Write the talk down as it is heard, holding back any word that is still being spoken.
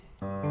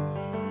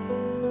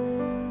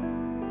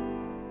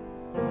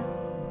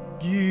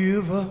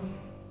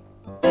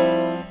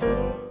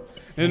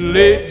and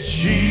let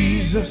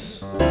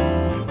Jesus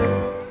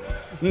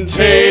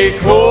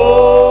take over.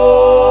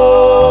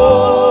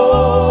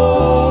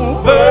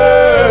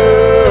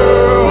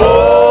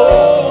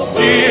 Oh,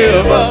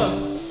 give up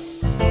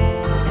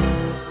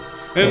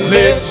and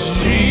let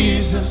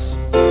Jesus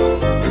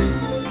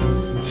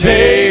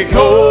take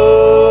over.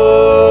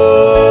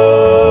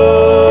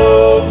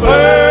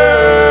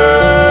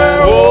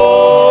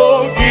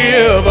 Oh,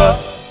 give up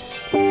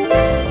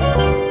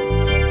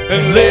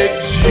and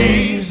let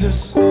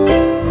Jesus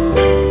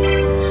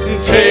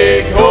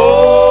take over,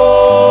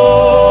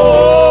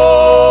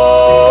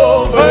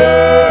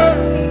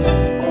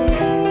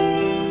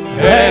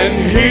 and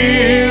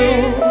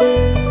He'll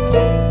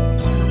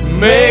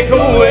make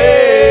a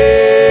way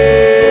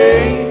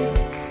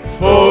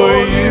for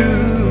you.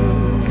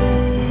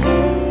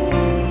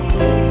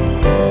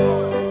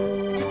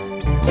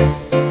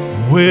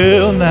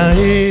 Well, now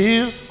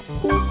if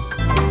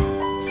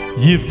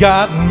you've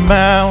got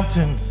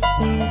mountains,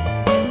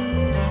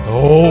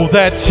 oh,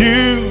 that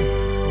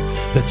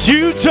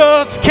you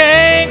just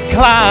can't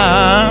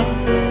climb,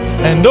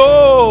 and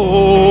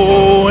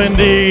oh, and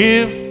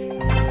if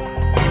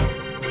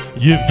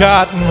you've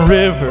got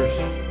rivers,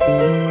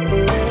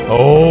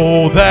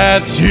 oh,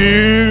 that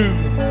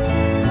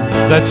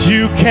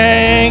you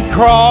can't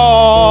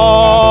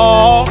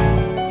cross,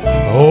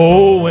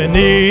 oh, and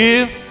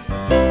if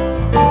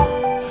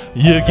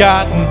you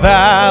got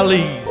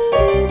valleys,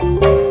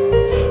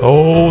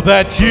 oh,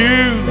 that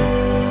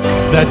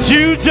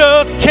you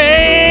just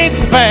can't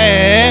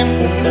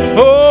span,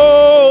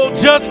 oh,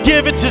 just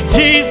give it to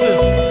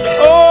Jesus,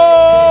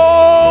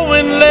 oh,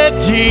 and let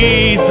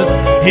Jesus,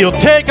 He'll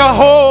take a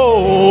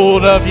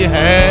hold of your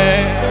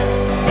hand.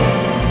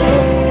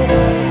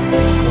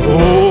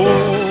 Oh,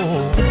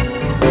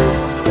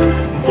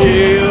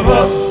 give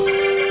up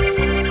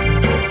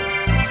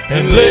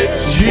and let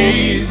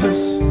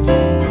Jesus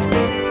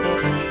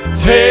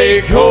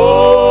take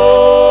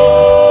hold.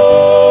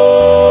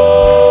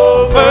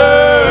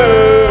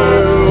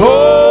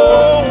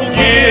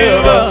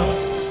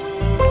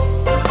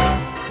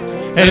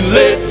 And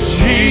let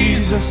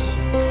Jesus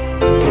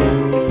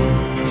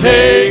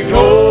take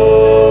over.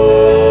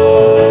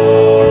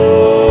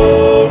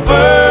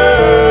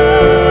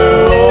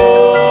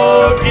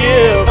 Oh,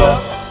 give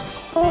up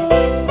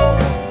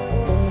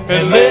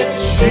and let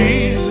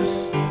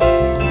Jesus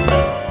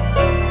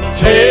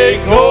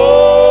take over,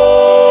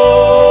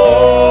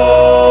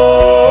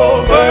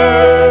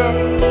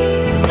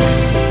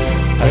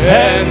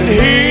 and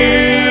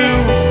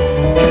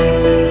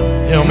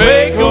He'll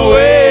make a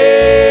way.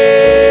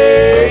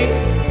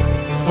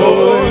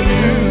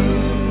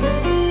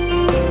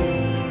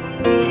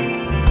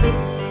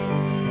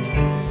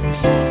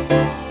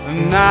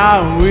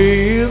 Now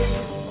if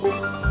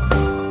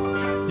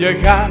you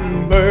got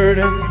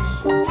burdens,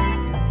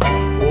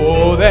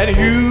 oh, that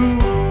you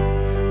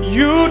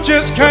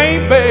just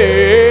can't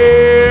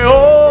bear,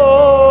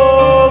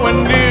 oh,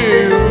 and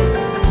if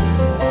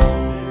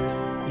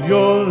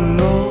your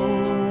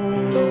load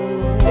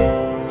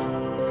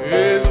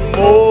is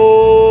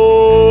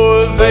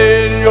more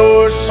than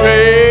your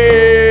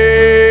share,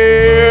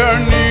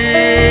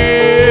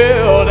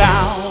 kneel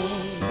down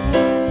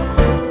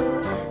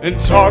and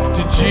talk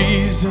to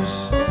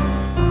Jesus,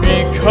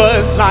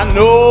 because I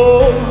know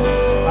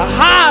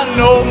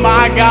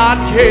my God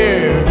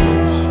cares,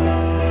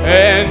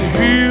 and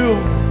He'll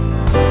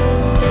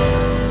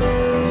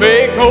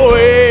make a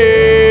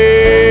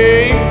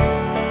way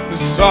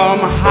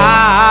somehow.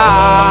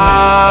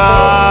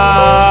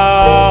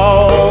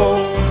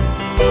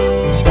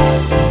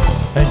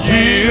 And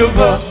give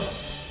up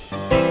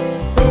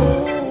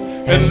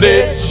and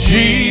let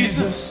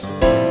Jesus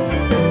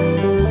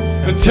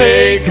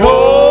take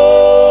hold.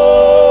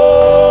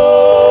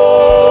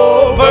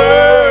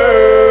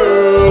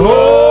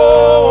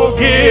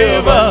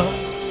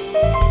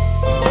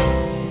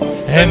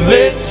 And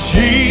let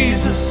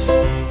Jesus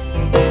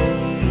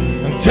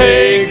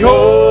take over.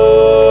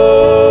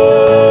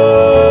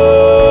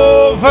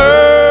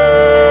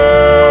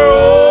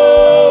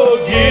 Oh,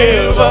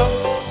 give up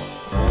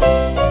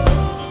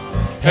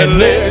and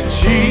let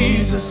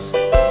Jesus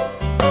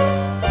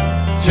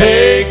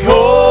take over.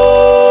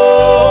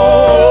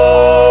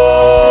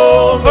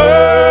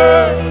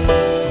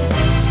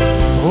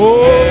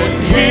 Oh,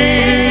 and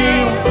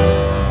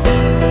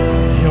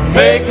He'll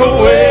make a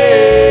way.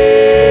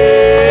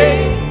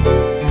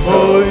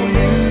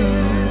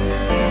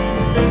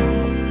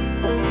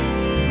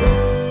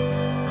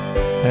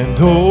 And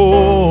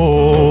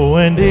oh,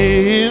 and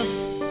if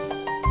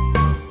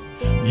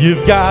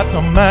you've got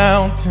the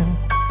mountain,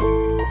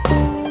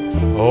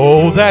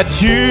 oh,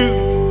 that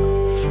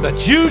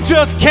you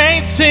just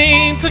can't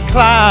seem to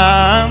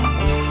climb,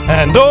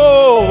 and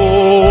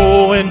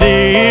oh, and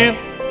if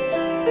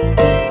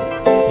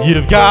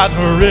you've got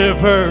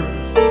rivers,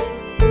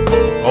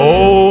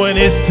 oh, and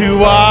it's too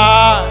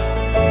wide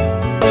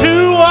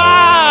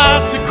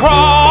to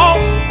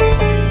cross,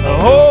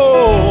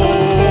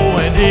 oh,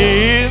 and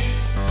if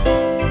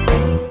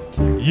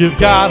you've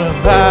got a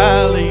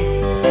valley,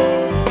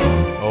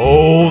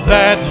 Oh,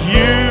 that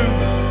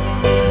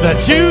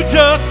you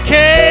just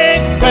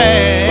can't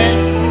stand.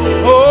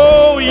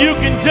 Oh, you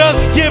can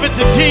just give it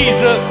to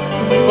Jesus.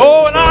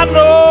 Oh, and I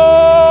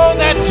know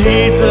that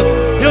Jesus,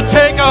 he'll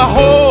take a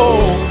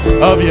hold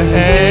of your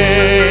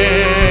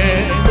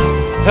hand.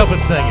 Help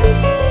us sing it.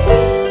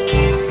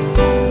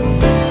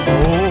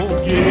 Oh,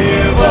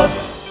 Give up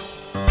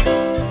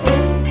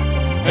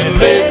and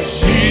let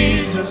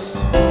Jesus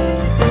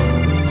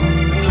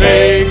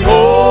take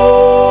over.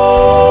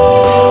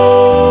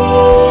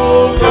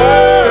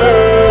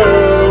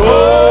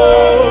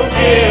 Oh,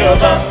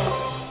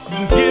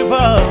 give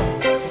up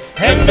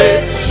and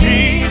let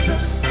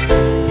Jesus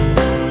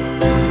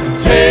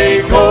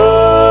take over.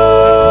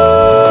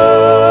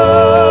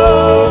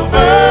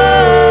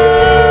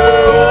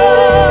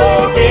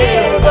 Oh,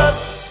 give up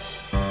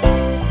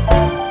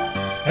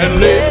and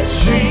let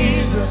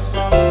Jesus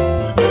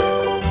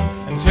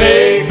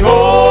take over,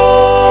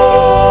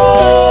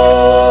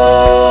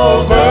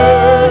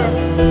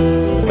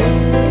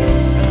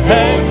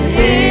 and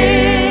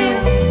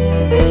he'll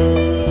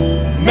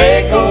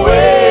make a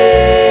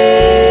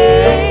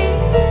way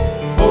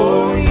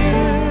for you,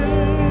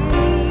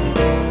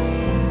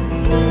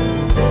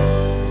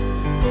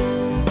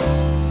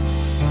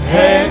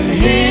 and